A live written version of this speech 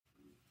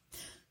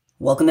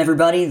Welcome,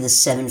 everybody, to the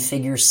Seven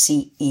Figure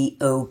CEO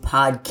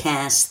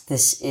podcast.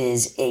 This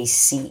is a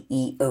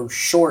CEO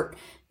short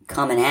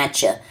coming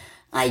at you.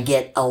 I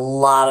get a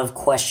lot of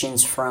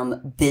questions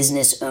from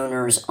business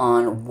owners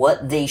on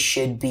what they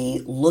should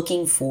be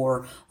looking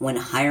for when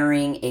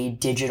hiring a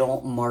digital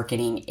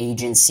marketing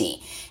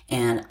agency.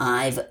 And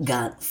I've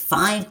got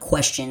 5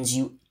 questions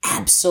you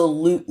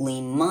absolutely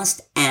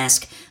must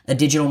ask a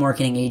digital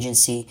marketing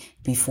agency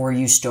before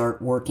you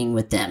start working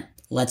with them.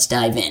 Let's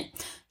dive in.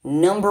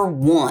 Number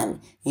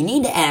 1, you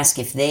need to ask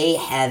if they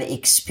have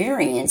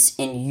experience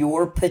in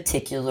your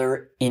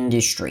particular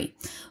industry.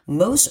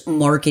 Most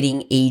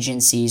marketing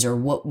agencies are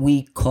what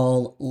we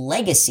call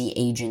legacy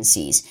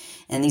agencies,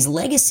 and these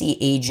legacy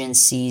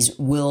agencies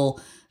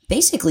will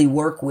basically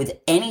work with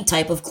any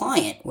type of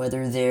client,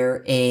 whether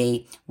they're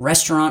a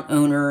restaurant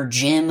owner,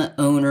 gym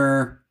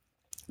owner,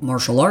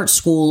 martial arts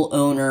school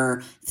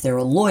owner, if they're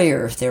a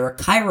lawyer, if they're a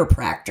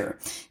chiropractor,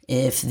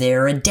 if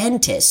they're a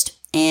dentist.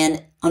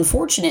 And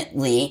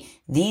unfortunately,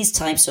 these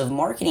types of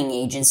marketing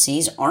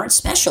agencies aren't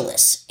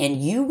specialists, and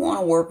you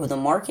want to work with a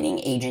marketing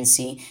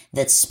agency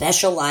that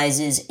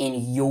specializes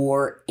in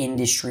your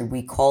industry.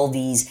 We call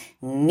these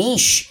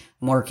niche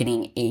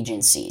marketing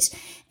agencies.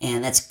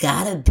 And that's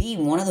got to be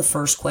one of the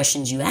first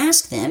questions you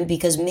ask them,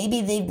 because maybe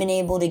they've been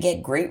able to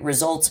get great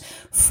results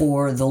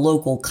for the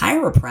local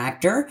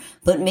chiropractor,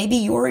 but maybe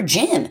you're a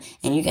gym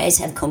and you guys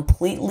have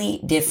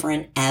completely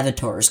different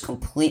avatars,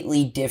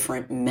 completely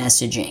different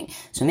messaging.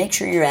 So make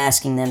sure you're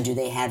asking them, do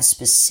they have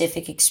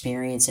specific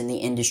experience in the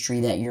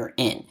industry that you're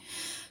in?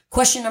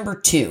 Question number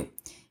 2,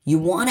 you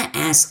want to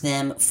ask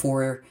them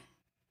for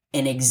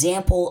an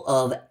example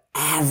of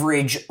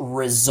average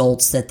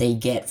results that they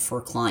get for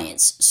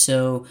clients.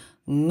 So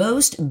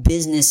most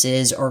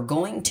businesses are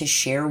going to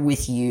share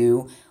with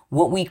you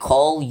what we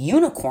call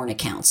unicorn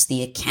accounts,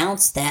 the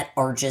accounts that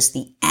are just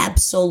the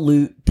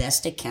absolute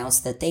best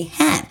accounts that they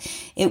have.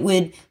 It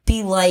would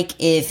be like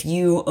if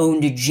you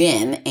owned a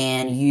gym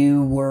and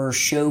you were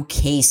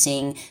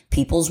showcasing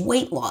people's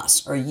weight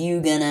loss. Are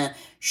you going to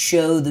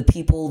show the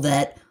people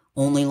that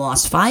only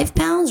lost 5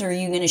 pounds, or are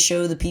you going to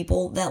show the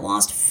people that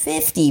lost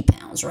 50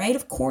 pounds, right?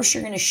 Of course,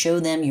 you're going to show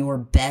them your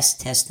best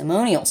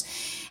testimonials.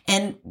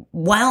 And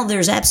while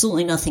there's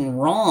absolutely nothing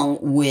wrong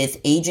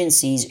with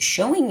agencies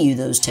showing you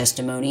those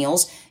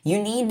testimonials,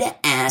 you need to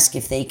ask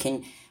if they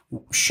can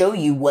show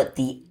you what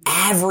the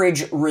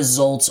average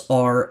results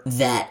are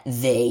that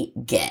they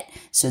get,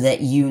 so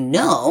that you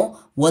know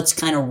what's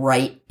kind of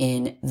right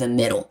in the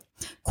middle.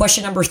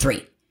 Question number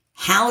 3.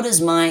 How does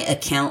my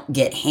account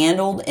get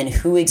handled, and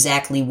who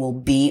exactly will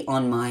be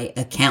on my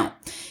account?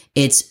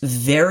 It's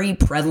very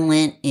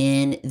prevalent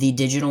in the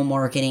digital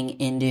marketing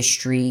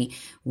industry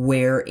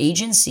where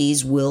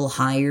agencies will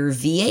hire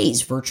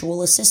VAs,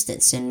 virtual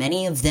assistants, and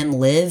many of them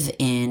live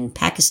in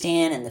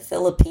Pakistan and the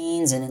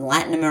Philippines and in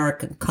Latin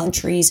American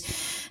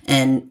countries,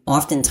 and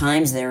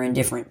oftentimes they're in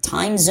different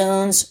time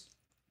zones.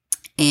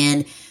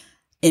 And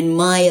in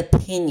my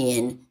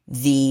opinion,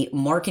 the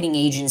marketing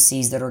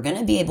agencies that are going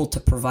to be able to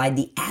provide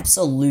the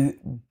absolute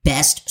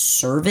best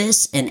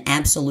service and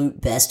absolute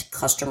best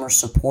customer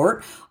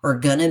support are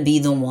going to be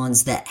the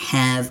ones that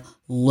have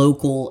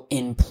local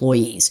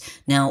employees.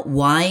 Now,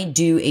 why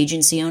do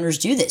agency owners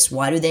do this?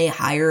 Why do they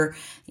hire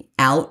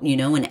out,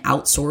 and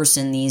outsource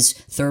in these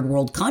third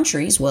world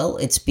countries? Well,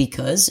 it's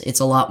because it's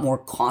a lot more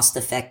cost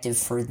effective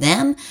for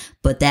them,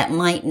 but that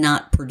might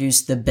not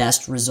produce the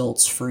best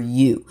results for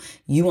you.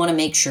 You want to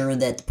make sure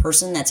that the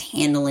person that's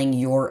handling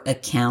your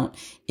account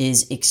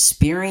is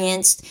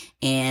experienced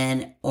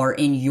and are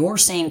in your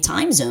same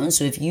time zone.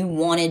 So if you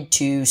wanted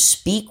to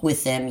speak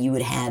with them, you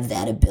would have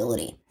that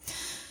ability.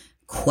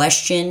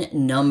 Question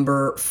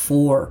number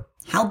 4.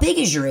 How big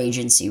is your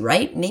agency,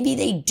 right? Maybe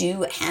they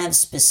do have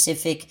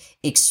specific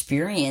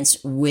experience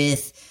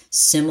with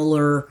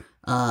similar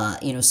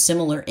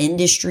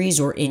industries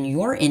or in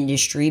your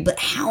industry, but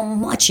how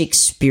much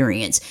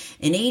experience?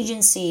 An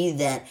agency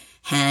that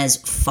has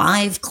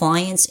 5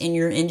 clients in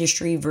your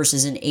industry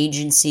versus an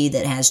agency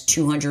that has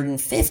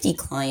 250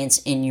 clients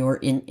in your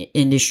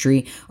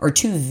industry are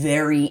 2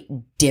 very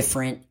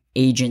different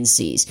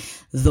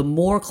agencies. The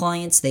more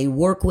clients they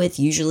work with,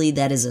 usually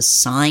that is a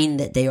sign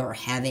that they are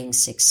having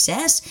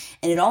success.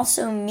 And it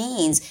also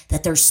means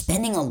that they're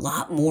spending a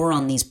lot more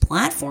on these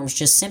platforms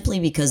just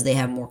simply because they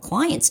have more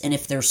clients. And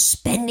if they're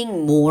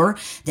spending more,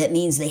 that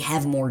means they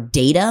have more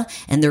data,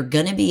 and they're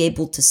going to be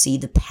able to see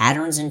the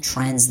patterns and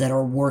trends that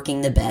are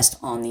working the best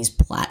on these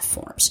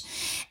platforms.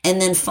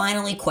 And then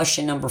finally,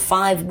 question number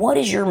 5, what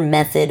is your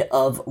method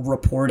of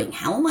reporting?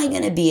 How am I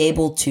going to be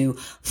able to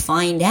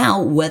find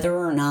out whether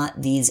or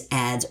not these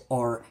ads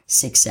are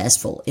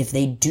successful? If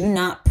they do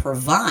not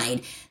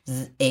provide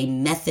a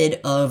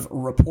method of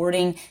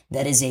reporting,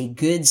 that is a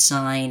good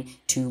sign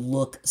to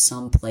look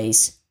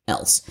someplace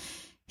else.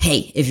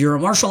 Hey, if you're a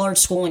martial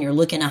arts school and you're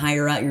looking to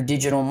hire out your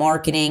digital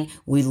marketing,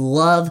 we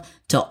love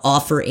to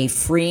offer a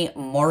free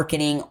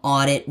marketing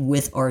audit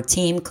with our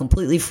team,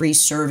 completely free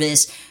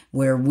service.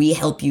 where we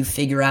help you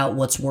figure out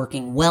what's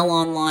working well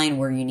online,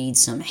 where you need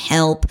some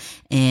help,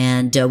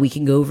 and we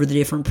can go over the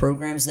different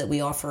programs that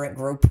we offer at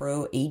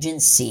GrowPro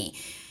Agency.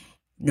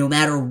 No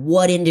matter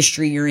what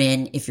industry you're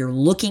in, if you're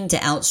looking to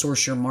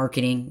outsource your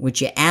marketing,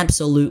 which you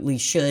absolutely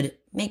should,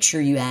 make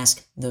sure you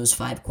ask those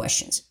 5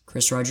 questions.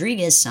 Chris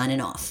Rodriguez signing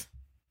off.